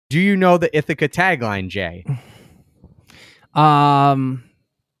Do you know the Ithaca tagline, Jay?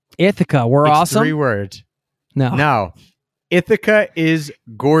 Ithaca, we're It's awesome. 3 words. No. No. Ithaca is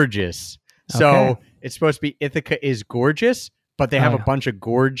gorgeous. So Okay. it's supposed to be Ithaca is gorgeous, but they have Oh, a yeah. bunch of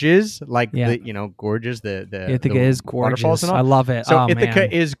gorges, like Yeah. gorges, the Ithaca the is waterfalls gorgeous. and all. I love it. So oh, Ithaca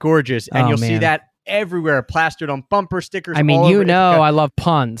man. is gorgeous, and Oh, you'll see man. that everywhere, plastered on bumper stickers. I mean, all you over know, Ithaca. I love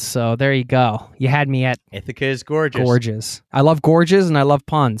puns, so there you go. You had me at Ithaca is gorgeous. gorgeous. I love gorgeous and I love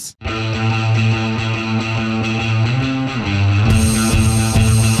puns.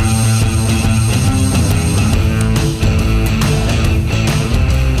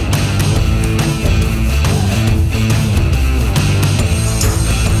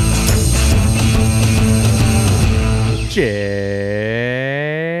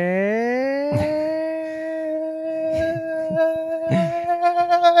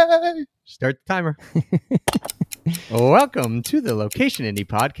 Start the timer. Welcome to the Location Indie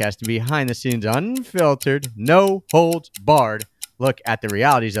Podcast, behind the scenes, unfiltered, no holds barred look at the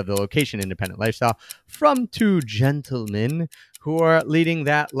realities of the location independent lifestyle from 2 gentlemen who are leading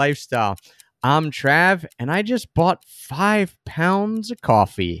that lifestyle. I'm Trav, and I just bought 5 pounds of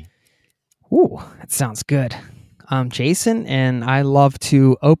coffee. Ooh, that sounds good. I'm Jason, and I love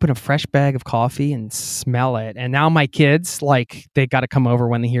to open a fresh bag of coffee and smell it. And now my kids, they got to come over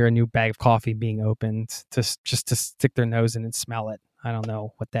when they hear a new bag of coffee being opened to stick their nose in and smell it. I don't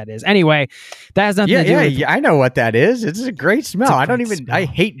know what that is. Anyway, that has nothing to do with... I know what that is. It's a great smell. It's a I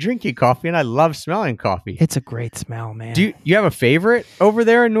hate drinking coffee, and I love smelling coffee. It's a great smell, man. Do you have a favorite over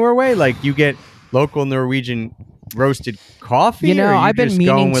there in Norway? Like, you get local Norwegian roasted coffee? You know, or are you I've been just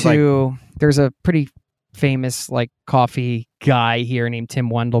meaning going with, to... There's a pretty famous coffee guy here named Tim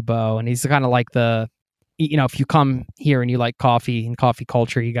Wendelboe, and he's kind of like the, if you come here and you like coffee and coffee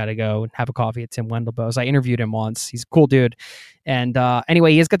culture, you got to go and have a coffee at Tim Wendelboe's. I interviewed him once. He's a cool dude. And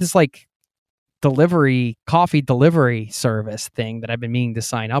anyway, he has got this coffee delivery service thing that I've been meaning to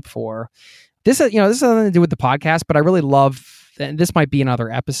sign up for. This has nothing to do with the podcast, but I really love, and this might be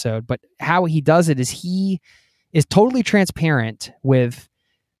another episode, but how he does it is he is totally transparent with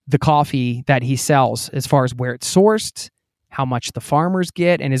the coffee that he sells as far as where it's sourced, how much the farmers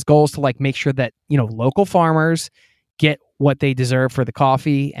get, and his goal is to make sure that, local farmers get what they deserve for the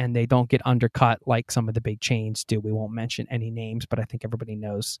coffee and they don't get undercut like some of the big chains do. We won't mention any names, but I think everybody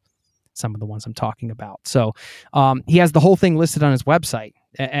knows some of the ones I'm talking about. So he has the whole thing listed on his website,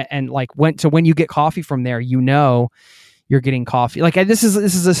 and when you get coffee from there, you're getting coffee. This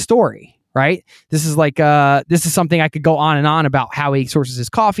is a story. Right. This is something I could go on and on about how he sources his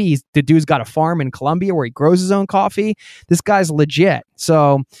coffee. The dude's got a farm in Colombia where he grows his own coffee. This guy's legit.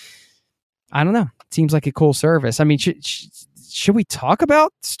 So I don't know. It seems like a cool service. I mean, should we talk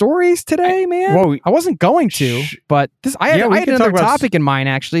about stories today, man? Well, I wasn't going to, but I had another topic in mind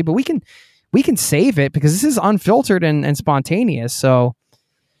actually, but we can save it because this is unfiltered and spontaneous. So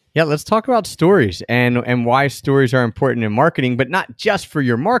yeah, let's talk about stories and why stories are important in marketing, but not just for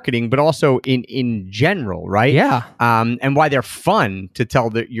your marketing, but also in general, right? Yeah. And why they're fun to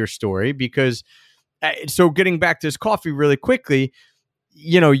tell your story. Because, so getting back to this coffee really quickly,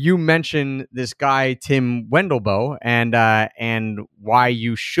 you mentioned this guy Tim Wendelboe and why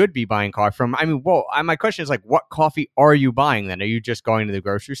you should be buying coffee from. I mean, my question is what coffee are you buying then? Are you just going to the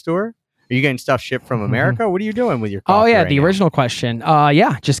grocery store? Are you getting stuff shipped from America? What are you doing with your coffee? Oh, yeah, right the now? original question.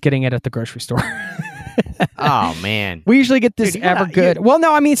 Yeah, just getting it at the grocery store. Oh, man. We usually get this Dude, good. Well,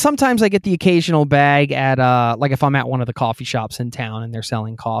 no, I mean, sometimes I get the occasional bag at, if I'm at one of the coffee shops in town and they're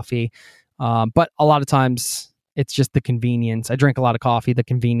selling coffee. But a lot of times it's just the convenience. I drink a lot of coffee, the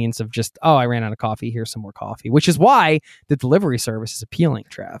convenience of just, I ran out of coffee. Here's some more coffee, which is why the delivery service is appealing,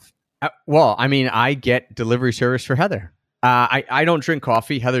 Trav. Well, I mean, I get delivery service for Heather. I don't drink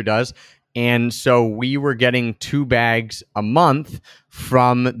coffee. Heather does. And so we were getting 2 bags a month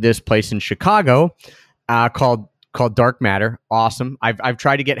from this place in Chicago called Dark Matter. Awesome. I've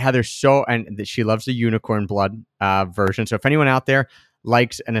tried to get Heather and she loves the unicorn blood version. So if anyone out there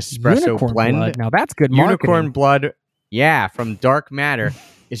likes an espresso Unicorn blend, blood. Now that's good marketing. Unicorn blood, yeah, from Dark Matter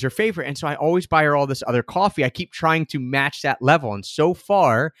is her favorite. And so I always buy her all this other coffee. I keep trying to match that level. And so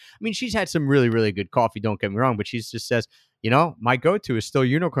far, I mean, she's had some really, really good coffee. Don't get me wrong, but she just says, my go-to is still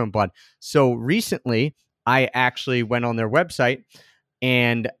unicorn blood. So recently, I actually went on their website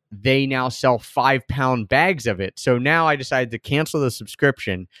and they now sell 5-pound bags of it. So now I decided to cancel the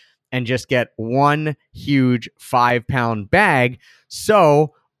subscription and just get one huge 5-pound bag.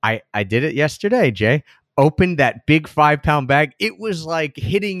 So I did it yesterday, Jay. Opened that big 5-pound bag. It was like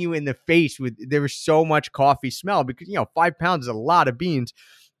hitting you in the face there was so much coffee smell because, 5 pounds is a lot of beans.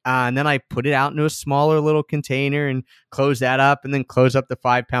 And then I put it out into a smaller little container and close that up, and then close up the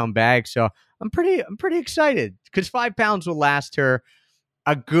 5-pound bag. So I'm pretty excited because 5 pounds will last her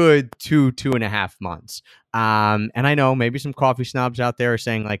a good 2.5 months. And I know maybe some coffee snobs out there are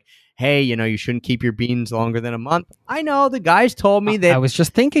saying like, hey, you shouldn't keep your beans longer than a month. I know the guys told me that. I was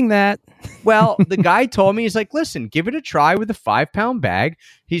just thinking that. Well, the guy told me, he's like, listen, give it a try with a 5-pound bag.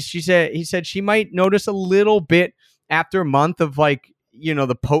 He said she might notice a little bit after a month of like,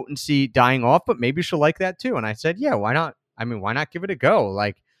 the potency dying off, but maybe she'll like that too. And I said, yeah, why not? I mean, why not give it a go?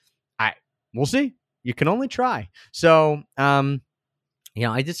 Like, we'll see. You can only try. So,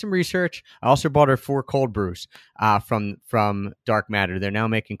 I did some research. I also bought her 4 cold brews from Dark Matter. They're now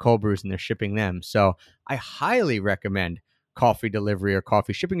making cold brews and they're shipping them. So I highly recommend coffee delivery or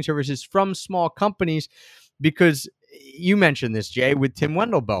coffee shipping services from small companies, because you mentioned this, Jay, with Tim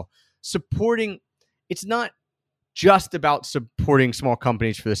Wendelboe. It's not just about supporting small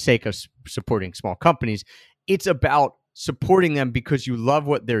companies for the sake of supporting small companies. It's about supporting them because you love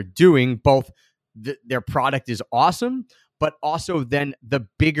what they're doing. Both their product is awesome, but also then the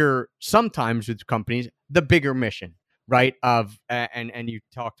bigger, sometimes with companies, the bigger mission, right? And you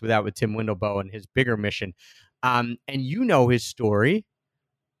talked with Tim Wendelboe and his bigger mission. And his story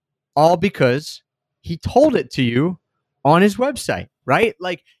all because he told it to you on his website, right?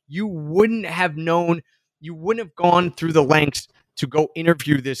 Like you wouldn't have gone through the lengths to go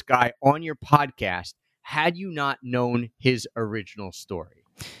interview this guy on your podcast had you not known his original story.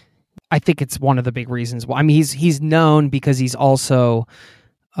 I think it's one of the big reasons why. I mean, he's known because he's also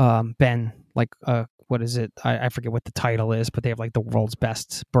been like what is it? I forget what the title is, but they have like the world's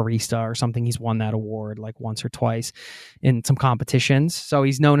best barista or something. He's won that award like once or twice in some competitions. So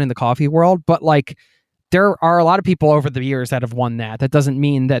he's known in the coffee world, but like there are a lot of people over the years that have won that. That doesn't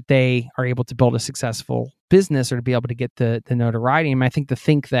mean that they are able to build a successful business or to be able to get the notoriety. And I think the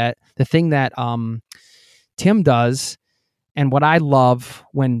thing that Tim does, and what I love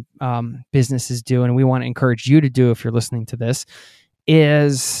when businesses do, and we want to encourage you to do if you're listening to this,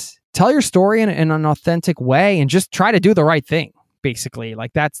 is tell your story in an authentic way and just try to do the right thing, basically.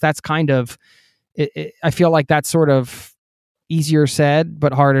 Like that's kind of, I feel like that's sort of easier said,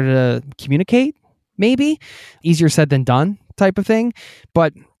 but harder to communicate, maybe. Easier said than done type of thing.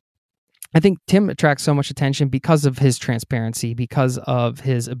 But I think Tim attracts so much attention because of his transparency, because of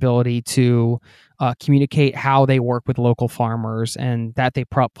his ability to communicate how they work with local farmers and that they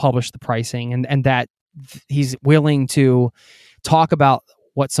publish the pricing and that he's willing to talk about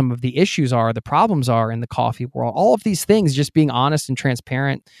what some of the issues are, the problems are in the coffee world. All of these things, just being honest and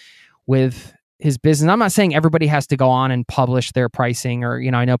transparent with his business. I'm not saying everybody has to go on and publish their pricing or,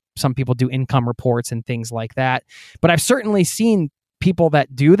 I know some people do income reports and things like that, but I've certainly seen people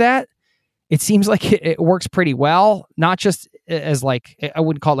that do that. It seems like it works pretty well, not just as like, I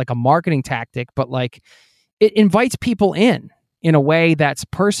wouldn't call it like a marketing tactic, but like it invites people in a way that's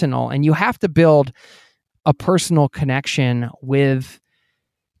personal. And you have to build a personal connection with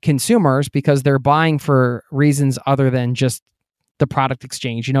consumers because they're buying for reasons other than just the product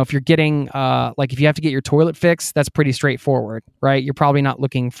exchange. If you're getting, if you have to get your toilet fixed, that's pretty straightforward, right? You're probably not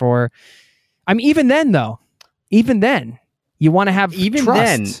looking for, even then, you want to have trust.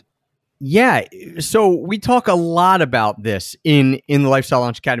 Then. Yeah. So we talk a lot about this in the Lifestyle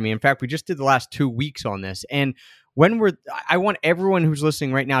Launch Academy. In fact, we just did the last 2 weeks on this. And I want everyone who's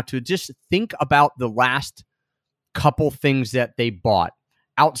listening right now to just think about the last couple things that they bought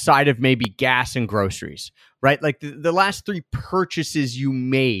outside of maybe gas and groceries, right? Like the last 3 purchases you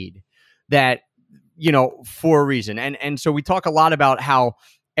made that, for a reason. And so we talk a lot about how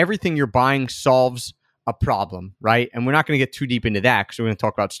everything you're buying solves a problem, right? And we're not going to get too deep into that because we're going to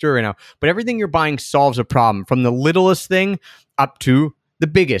talk about Stir right now. But everything you're buying solves a problem, from the littlest thing up to the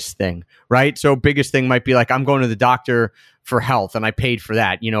biggest thing, right? So biggest thing might be like, I'm going to the doctor for health and I paid for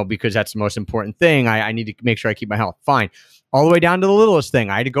that, because that's the most important thing. I need to make sure I keep my health. Fine. All the way down to the littlest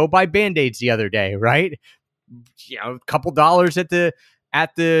thing. I had to go buy Band-Aids the other day, right? A couple dollars at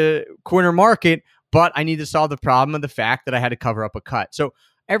the corner market, but I need to solve the problem of the fact that I had to cover up a cut. So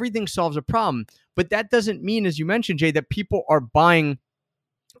everything solves a problem. But that doesn't mean, as you mentioned, Jay, that people are buying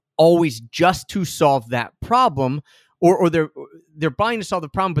always just to solve that problem, or they're buying to solve the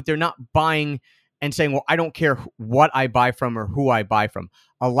problem, but they're not buying and saying, well, I don't care what I buy from or who I buy from.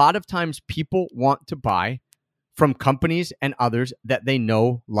 A lot of times people want to buy from companies and others that they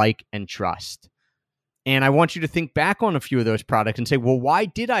know, like, and trust. And I want you to think back on a few of those products and say, well, why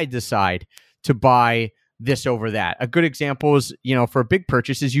did I decide to buy this over that? A good example is, for a big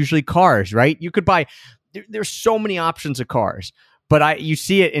purchase is usually cars, right? You could buy, there's so many options of cars, But you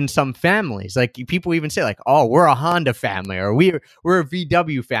see it in some families. Like people even say like, oh, we're a Honda family, or we're a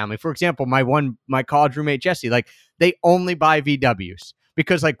VW family. For example, my college roommate, Jesse, like they only buy VWs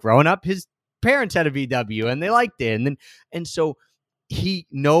because like growing up, his parents had a VW and they liked it. And so he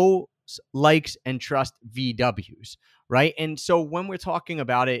knows, likes, and trusts VWs. Right. And so when we're talking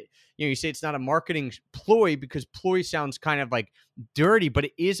about it, you say it's not a marketing ploy because ploy sounds kind of like dirty, but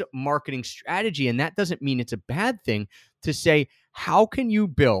it is a marketing strategy. And that doesn't mean it's a bad thing to say, how can you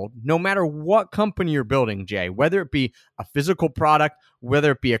build, no matter what company you're building, Jay, whether it be a physical product,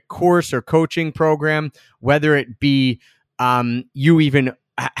 whether it be a course or coaching program, whether it be you even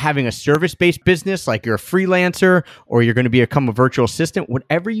having a service-based business, like you're a freelancer or you're going to become a virtual assistant,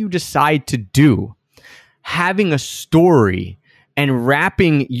 whatever you decide to do, having a story and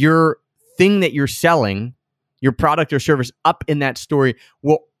wrapping your thing that you're selling, your product or service up in that story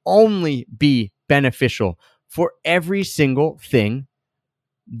will only be beneficial for every single thing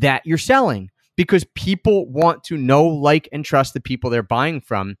that you're selling, because people want to know, like, and trust the people they're buying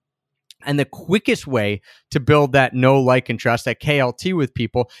from. And the quickest way to build that know, like, and trust, that KLT with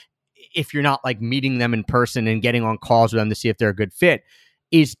people, if you're not like meeting them in person and getting on calls with them to see if they're a good fit,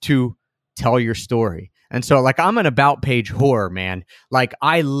 is to tell your story. And so like I'm an about page whore, man. Like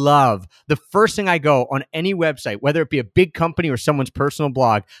I love the first thing I go on any website, whether it be a big company or someone's personal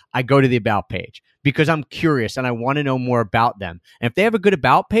blog, I go to the about page because I'm curious and I want to know more about them. And if they have a good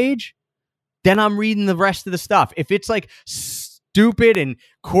about page, then I'm reading the rest of the stuff. If it's like stupid and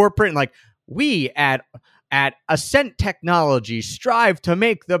corporate and like we at Ascent Technology strive to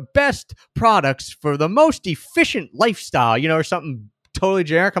make the best products for the most efficient lifestyle, or something totally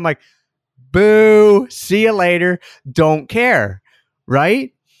generic, I'm like, boo, see you later, don't care,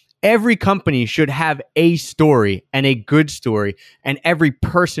 right? Every company should have a story and a good story, and every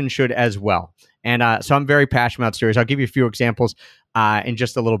person should as well. And so I'm very passionate about stories. I'll give you a few examples in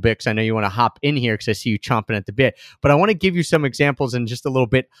just a little bit because I know you want to hop in here because I see you chomping at the bit. But I want to give you some examples in just a little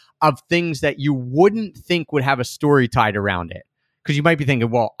bit of things that you wouldn't think would have a story tied around it. Because you might be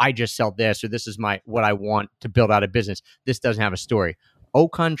thinking, well, I just sell this, or this is what I want to build out a business. This doesn't have a story. Au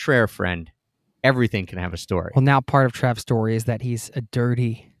contraire, friend. Everything can have a story. Well, now part of Trav's story is that he's a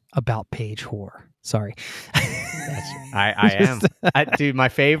dirty about page whore. Sorry. I am. Dude, my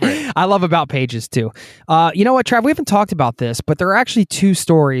favorite. I love about pages too. You know what, Trav? We haven't talked about this, but there are actually two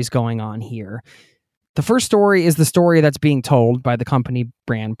stories going on here. The first story is the story that's being told by the company,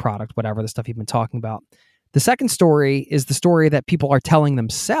 brand, product, whatever, the stuff you've been talking about. The second story is the story that people are telling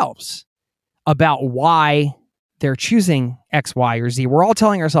themselves about why they're choosing X, Y, or Z. We're all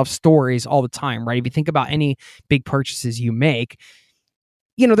telling ourselves stories all the time, right? If you think about any big purchases you make,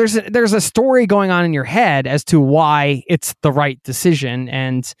 there's a story going on in your head as to why it's the right decision.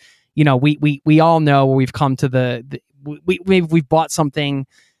 And, we all know where we've come to we've bought something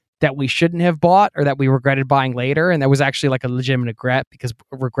that we shouldn't have bought or that we regretted buying later. And that was actually like a legitimate regret because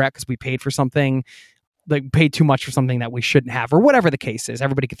we paid for something, like paid too much for something that we shouldn't have, or whatever the case is.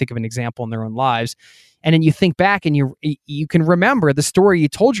 Everybody can think of an example in their own lives. And then you think back and you can remember the story you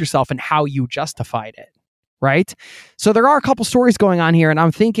told yourself and how you justified it, right? So there are a couple stories going on here, and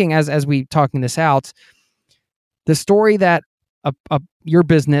I'm thinking as we talking this out, the story that your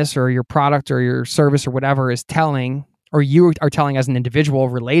business or your product or your service or whatever is telling, or you are telling as an individual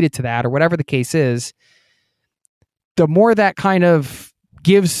related to that, or whatever the case is, the more that kind of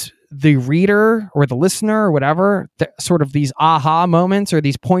gives the reader or the listener or whatever, sort of these aha moments or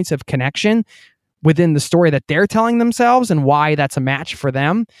these points of connection within the story that they're telling themselves and why that's a match for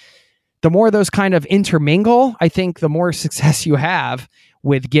them, the more those kind of intermingle, I think the more success you have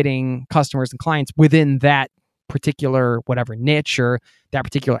with getting customers and clients within that particular whatever niche or that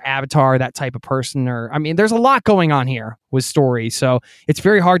particular avatar, that type of person. There's a lot going on here with stories. So it's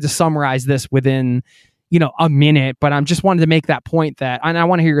very hard to summarize this within a minute, but I'm just wanted to make that point and I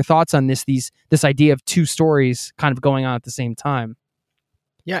want to hear your thoughts on this idea of two stories kind of going on at the same time.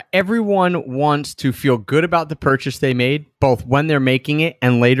 Yeah, everyone wants to feel good about the purchase they made, both when they're making it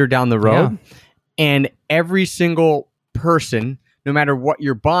and later down the road. Yeah. And every single person, no matter what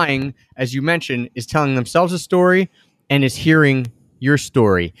you're buying, as you mentioned, is telling themselves a story and is hearing your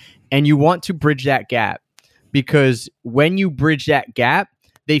story. And you want to bridge that gap, because when you bridge that gap,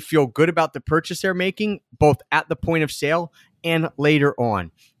 they feel good about the purchase they're making, both at the point of sale and later on.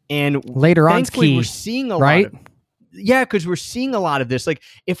 And later on's key. We're seeing a right? lot of, yeah, because we're seeing a lot of this. Like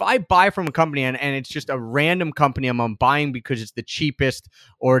if I buy from a company and it's just a random company I'm buying because it's the cheapest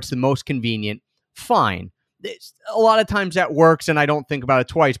or it's the most convenient, fine. a lot of times that works and I don't think about it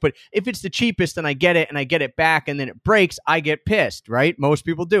twice. But if it's the cheapest and I get it back and then it breaks, I get pissed, right? Most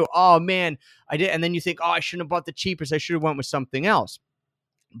people do. Oh man, I did. And then you think, oh, I shouldn't have bought the cheapest. I should have went with something else.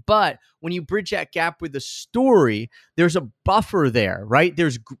 But when you bridge that gap with the story, there's a buffer there, right?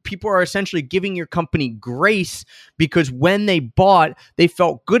 People are essentially giving your company grace because when they bought, they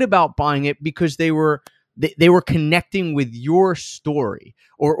felt good about buying it because they were connecting with your story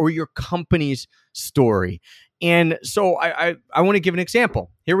or your company's story. And so I want to give an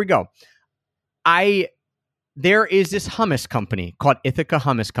example. Here we go. There is this hummus company called Ithaca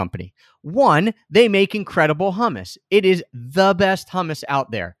Hummus Company. One, they make incredible hummus. It is the best hummus out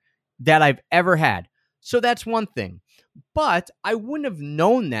there that I've ever had. So that's one thing. But I wouldn't have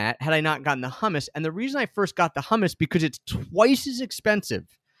known that had I not gotten the hummus. And the reason I first got the hummus because it's twice as expensive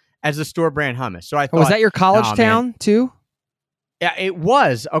as the store brand hummus. So I thought, was that your college town too? Yeah, it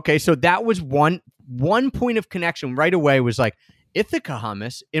was. Okay, so that was one point of connection right away was like Ithaca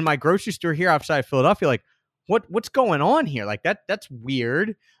Hummus in my grocery store here outside of Philadelphia. Like, what's going on here? Like that's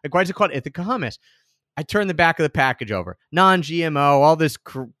weird. Like, why is it called Ithaca Hummus? I turned the back of the package over. Non-GMO, all this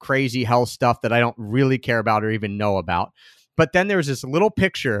crazy health stuff that I don't really care about or even know about. But then there's this little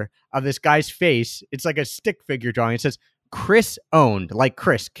picture of this guy's face. It's like a stick figure drawing. It says Chris owned, like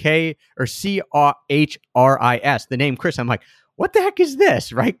Chris, K or CHRIS, the name Chris. I'm like, what the heck is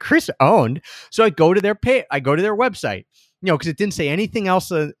this? Right? Chris owned. So I go to their website, because it didn't say anything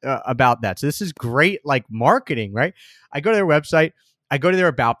else about that. So this is great, like marketing, right? I go to their website. I go to their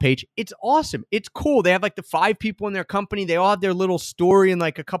about page. It's awesome. It's cool. They have like the 5 people in their company. They all have their little story in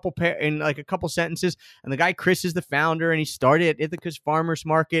like a couple sentences. And the guy Chris is the founder, and he started at Ithaca's Farmers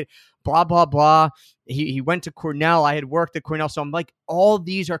Market. Blah blah blah. He went to Cornell. I had worked at Cornell, so I'm like, all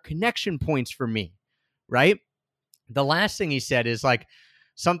these are connection points for me, right? The last thing he said is like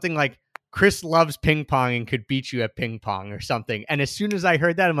something like, Chris loves ping pong and could beat you at ping pong or something. And as soon as I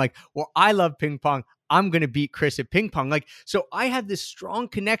heard that, I'm like, well, I love ping pong. I'm going to beat Chris at ping pong. Like, so I have this strong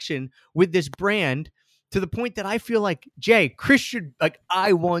connection with this brand to the point that I feel like, Jay, Chris should, like,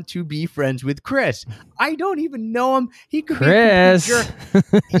 I want to be friends with Chris. I don't even know him. He could Chris. be a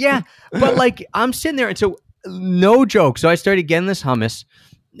jerk. Yeah. But like, I'm sitting there. And so no joke. So I started getting this hummus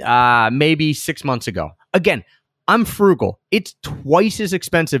maybe 6 months ago. Again, I'm frugal. It's twice as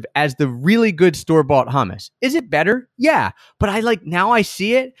expensive as the really good store-bought hummus. Is it better? Yeah. But now I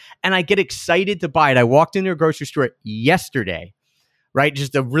see it and I get excited to buy it. I walked into a grocery store yesterday, right?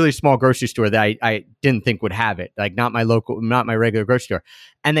 Just a really small grocery store that I didn't think would have it. Like not my regular grocery store.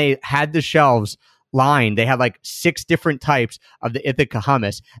 And they had the shelves lined. They had like 6 different types of the Ithaca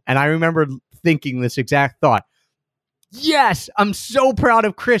hummus. And I remember thinking this exact thought. Yes, I'm so proud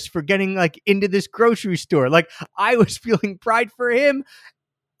of Chris for getting like into this grocery store. Like I was feeling pride for him.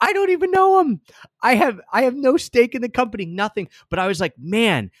 I don't even know him. I have no stake in the company, nothing. But I was like,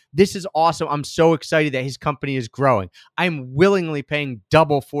 man, this is awesome. I'm so excited that his company is growing. I'm willingly paying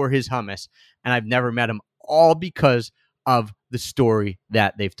double for his hummus, and I've never met him, all because of the story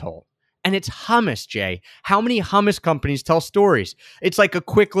that they've told. And it's hummus, Jay. How many hummus companies tell stories? It's like a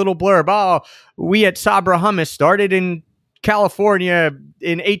quick little blurb. Oh, we at Sabra Hummus started in California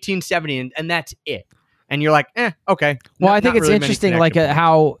in 1870, and that's it. And you're like, okay. Well, I think it's really interesting, like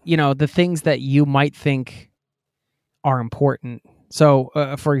how, the things that you might think are important. So,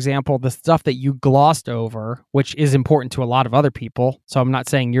 for example, the stuff that you glossed over, which is important to a lot of other people. So I'm not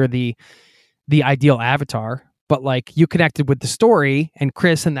saying you're the ideal avatar, but like you connected with the story and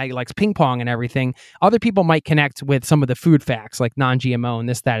Chris and that he likes ping pong and everything. Other people might connect with some of the food facts like non-GMO and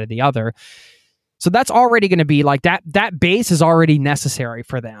this, that, or the other. So that's already going to be like that base is already necessary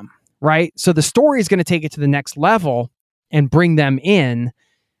for them, right? So the story is going to take it to the next level and bring them in,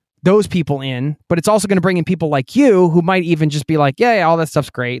 those people in, but it's also going to bring in people like you who might even just be like, yeah, all that stuff's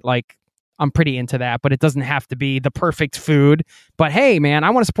great. Like, I'm pretty into that, but it doesn't have to be the perfect food. But hey, man,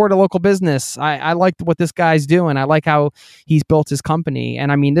 I want to support a local business. I like what this guy's doing. I like how he's built his company.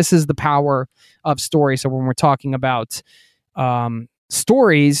 And I mean, this is the power of story. So when we're talking about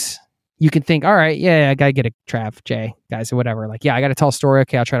stories, you can think, all right, yeah, I got to get a Trav, Jay, guys, or whatever. Like, yeah, I got to tell a story.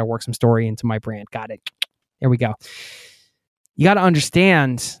 Okay, I'll try to work some story into my brand. Got it. There we go. You got to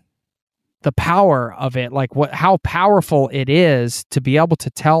understand the power of it, like how powerful it is to be able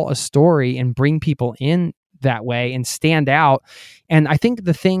to tell a story and bring people in that way and stand out. And I think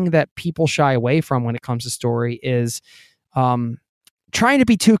the thing that people shy away from when it comes to story is trying to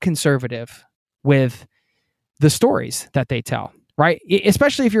be too conservative with the stories that they tell, right?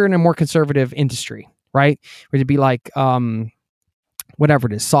 Especially if you're in a more conservative industry, right? Where to be like, whatever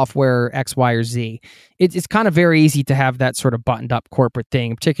it is, software X, Y, or Z. It's kind of very easy to have that sort of buttoned up corporate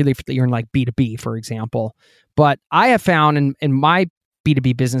thing, particularly if you're in like B2B, for example. But I have found in my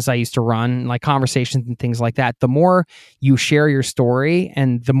B2B business I used to run, like conversations and things like that, the more you share your story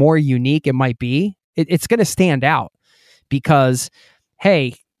and the more unique it might be, it's going to stand out because,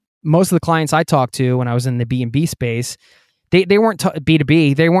 hey, most of the clients I talked to when I was in the B2B space, they weren't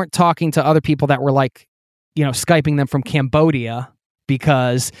B2B. They weren't talking to other people that were like, Skyping them from Cambodia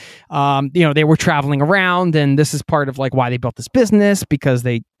because, they were traveling around, and this is part of like why they built this business, because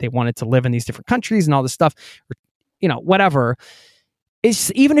they wanted to live in these different countries and all this stuff, whatever.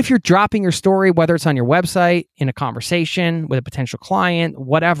 It's, even if you're dropping your story, whether it's on your website, in a conversation with a potential client,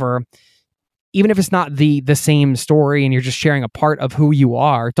 whatever, even if it's not the same story and you're just sharing a part of who you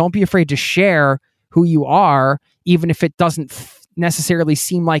are, don't be afraid to share who you are, even if it doesn't necessarily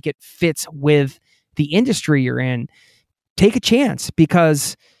seem like it fits with the industry you're in. Take a chance,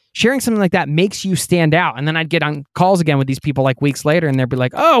 because sharing something like that makes you stand out. And then I'd get on calls again with these people like weeks later, and they'd be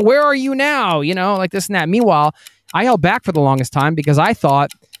like, oh, where are you now? Like this and that. Meanwhile, I held back for the longest time because I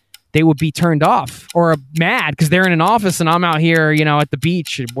thought they would be turned off or mad because they're in an office and I'm out here, at the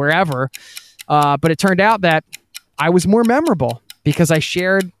beach, wherever. But it turned out that I was more memorable because I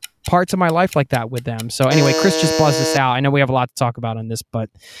shared parts of my life like that with them. So anyway, Chris just buzzed us out. I know we have a lot to talk about on this, but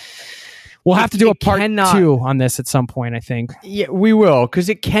we'll have to do a part 2 on this at some point, I think. Yeah, we will, because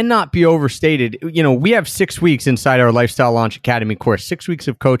it cannot be overstated. We have 6 weeks inside our Lifestyle Launch Academy course, 6 weeks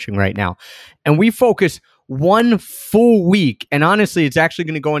of coaching right now. And we focus one full week, and honestly, it's actually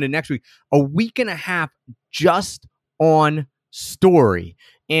going to go into next week, a week and a half just on story.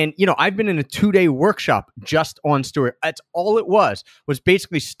 And, I've been in a 2-day workshop just on story. That's all it was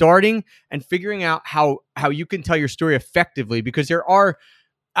basically starting and figuring out how you can tell your story effectively, because there are,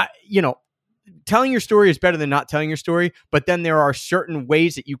 telling your story is better than not telling your story, but then there are certain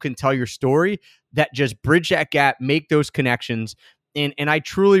ways that you can tell your story that just bridge that gap, make those connections. And I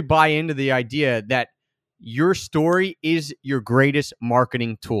truly buy into the idea that your story is your greatest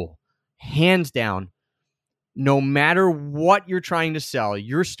marketing tool. Hands down, no matter what you're trying to sell,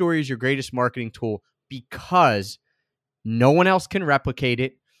 your story is your greatest marketing tool, because no one else can replicate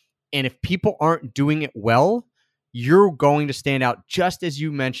it. And if people aren't doing it well, you're going to stand out, just as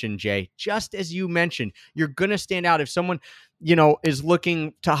you mentioned, Jay. Just as you mentioned, you're going to stand out. If someone, is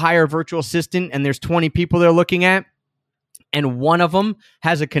looking to hire a virtual assistant and there's 20 people they're looking at, and one of them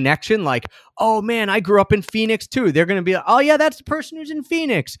has a connection like, oh man, I grew up in Phoenix too. They're going to be like, oh yeah, that's the person who's in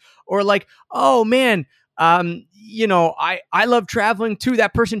Phoenix. Or like, oh man, I love traveling too.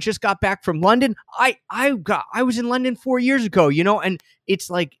 That person just got back from London. I was in London 4 years ago, and it's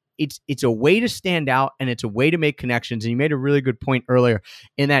like, it's a way to stand out, and it's a way to make connections. And you made a really good point earlier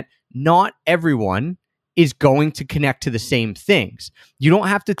in that not everyone is going to connect to the same things. You don't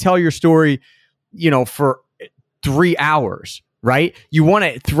have to tell your story, for 3 hours, right? You want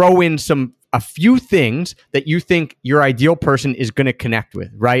to throw in a few things that you think your ideal person is going to connect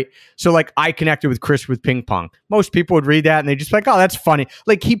with, right? So like I connected with Chris with ping pong. Most people would read that and they just like, oh, that's funny.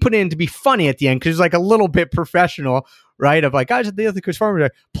 Like he put it in to be funny at the end because it's like a little bit professional, right? Of like, guys at the other Chris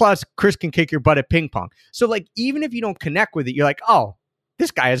Farmer, plus Chris can kick your butt at ping pong. So like, even if you don't connect with it, you're like, oh,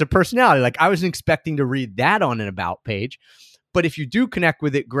 this guy has a personality. Like I wasn't expecting to read that on an about page. But if you do connect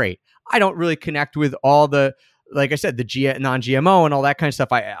with it, great. I don't really connect with all the, like I said, the non-GMO and all that kind of stuff.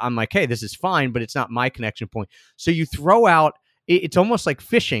 I'm like, hey, this is fine, but it's not my connection point. So you throw out, it's almost like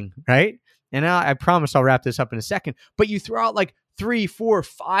fishing, right? And I promise I'll wrap this up in a second, but you throw out like 3, 4,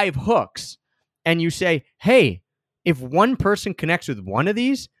 5 hooks and you say, hey, if one person connects with one of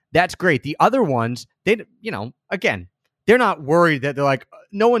these, that's great. The other ones, again, they're not worried that they're like,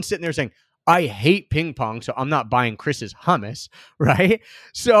 no one's sitting there saying, I hate ping pong, so I'm not buying Chris's hummus, right?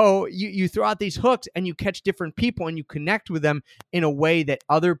 So you throw out these hooks and you catch different people and you connect with them in a way that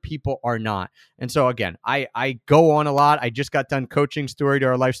other people are not. And so again, I go on a lot. I just got done coaching story to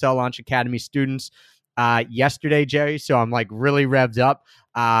our Lifestyle Launch Academy students yesterday, Jerry. So I'm like really revved up.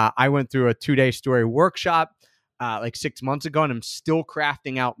 I went through a 2-day story workshop like 6 months ago, and I'm still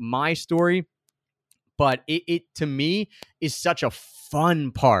crafting out my story. But it to me is such a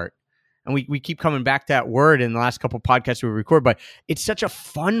fun part. And we keep coming back to that word in the last couple of podcasts we record, but it's such a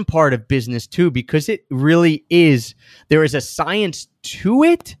fun part of business too, because it really is. There is a science to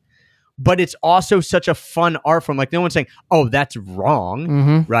it, but it's also such a fun art form. Like no one's saying, oh, that's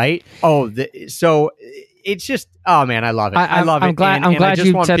wrong, right? Oh, so it's just, oh man, I love it. I love it. I'm glad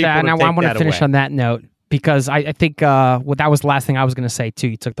you said that, and I want to finish on that note. Because I think that was the last thing I was going to say too.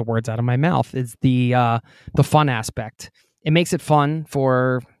 You took the words out of my mouth. Is the fun aspect. It makes it fun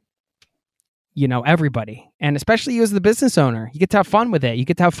for everybody, and especially you as the business owner. You get to have fun with it. You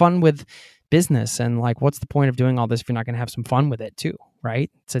get to have fun with business, and like, what's the point of doing all this if you're not going to have some fun with it too, right?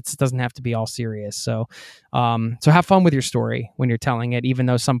 It doesn't have to be all serious. So have fun with your story when you're telling it, even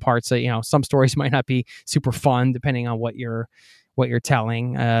though some parts, some stories might not be super fun depending on what you're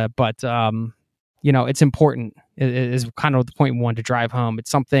telling. But it's important. It is kind of the point we wanted to drive home.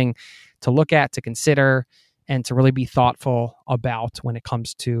 It's something to look at, to consider, and to really be thoughtful about when it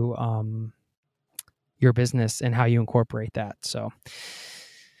comes to your business and how you incorporate that. So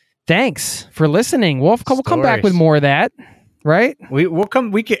thanks for listening. We'll come back with more of that, right? We'll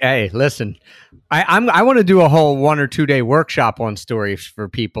come. Hey, listen, I want to do a whole 1 or 2 day workshop on stories for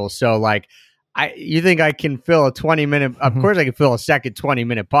people. So like, you think I can fill a 20-minute? Of course, I can fill a second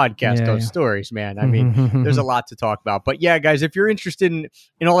 20-minute podcast on stories, man. I mean, there's a lot to talk about. But yeah, guys, if you're interested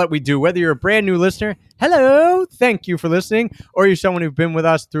in all that we do, whether you're a brand new listener, hello, thank you for listening, or you're someone who's been with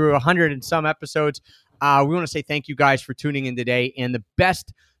us through 100 and some episodes, we want to say thank you guys for tuning in today. And the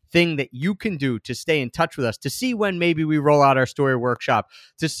best thing that you can do to stay in touch with us, to see when maybe we roll out our story workshop,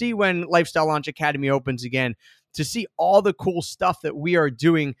 to see when Lifestyle Launch Academy opens again, to see all the cool stuff that we are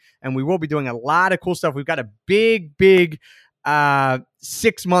doing, and we will be doing a lot of cool stuff. We've got a big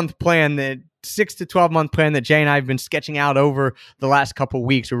 6-month plan, 6 to 12-month plan that Jay and I have been sketching out over the last couple of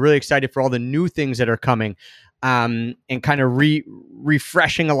weeks. We're really excited for all the new things that are coming, and kind of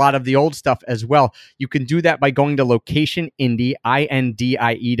refreshing a lot of the old stuff as well. You can do that by going to LocationIndie,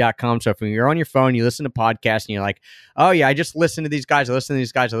 INDIE.com. So if you're on your phone, you listen to podcasts and you're like, oh yeah, I just listen to these guys.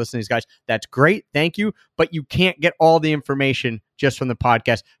 That's great. Thank you. But you can't get all the information just from the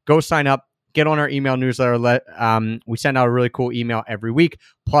podcast. Go sign up. Get on our email newsletter. We send out a really cool email every week.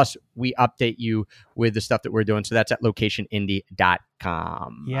 Plus, we update you with the stuff that we're doing. So that's at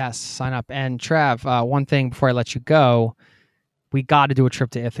locationindie.com. Yes, sign up. And Trav, one thing before I let you go, we got to do a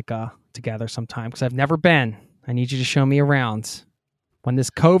trip to Ithaca together sometime because I've never been. I need you to show me around. When this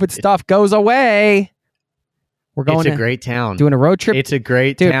COVID stuff goes away, we're going. It's a great town. Doing a road trip. It's a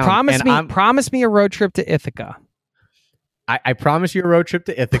great town. Dude, promise me a road trip to Ithaca. I promise you a road trip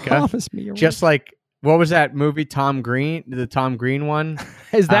to Ithaca. Promise me. Just like, what was that movie, Tom Green? The Tom Green one?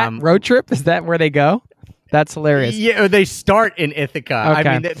 Is that road trip? Is that where they go? That's hilarious. Yeah, they start in Ithaca. Okay.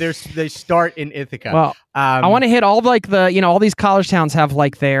 I mean, they start in Ithaca. Well, I want to hit all like all these college towns have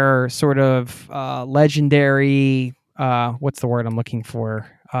like their sort of legendary, what's the word I'm looking for?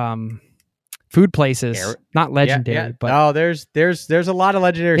 Food places, not legendary, but there's a lot of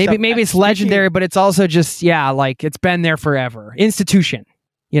legendary. Maybe it's legendary, but it's also just like it's been there forever. Institution,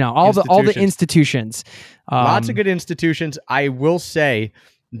 all the institutions. Lots of good institutions. I will say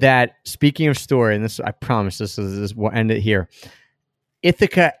that, speaking of story, and this I promise this we'll end it here.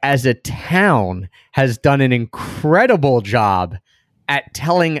 Ithaca as a town has done an incredible job at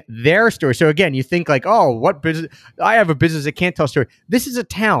telling their story. So again, you think like, oh, what business? I have a business that can't tell a story. This is a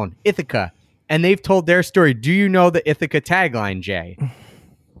town, Ithaca. And they've told their story. Do you know the Ithaca tagline, Jay?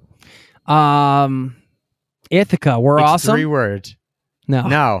 Ithaca, we're awesome. 3 words.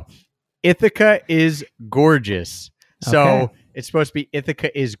 No. Ithaca is gorgeous. So it's supposed to be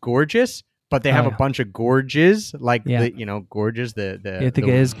Ithaca is gorgeous, but they have a bunch of gorges, like gorges. The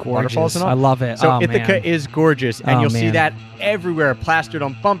Ithaca is gorgeous. And all. I love it. So Ithaca is gorgeous, and you'll see that everywhere, plastered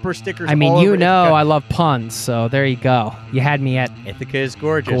on bumper stickers. I mean, Ithaca. I love puns, so there you go. You had me at Ithaca is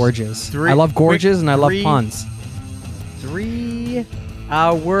gorgeous. Gorgeous. I love gorgeous, and I love puns. 3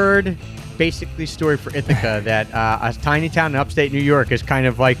 word, basically story for Ithaca that a tiny town in upstate New York has kind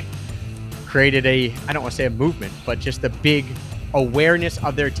of like created I don't want to say a movement, but just a big awareness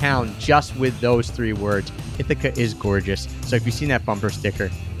of their town just with those 3 words. Ithaca is gorgeous. So if you've seen that bumper sticker,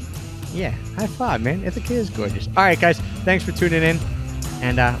 high five, man. Ithaca is gorgeous. All right, guys, thanks for tuning in,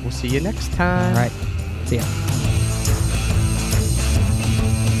 and we'll see you next time. All right, see ya.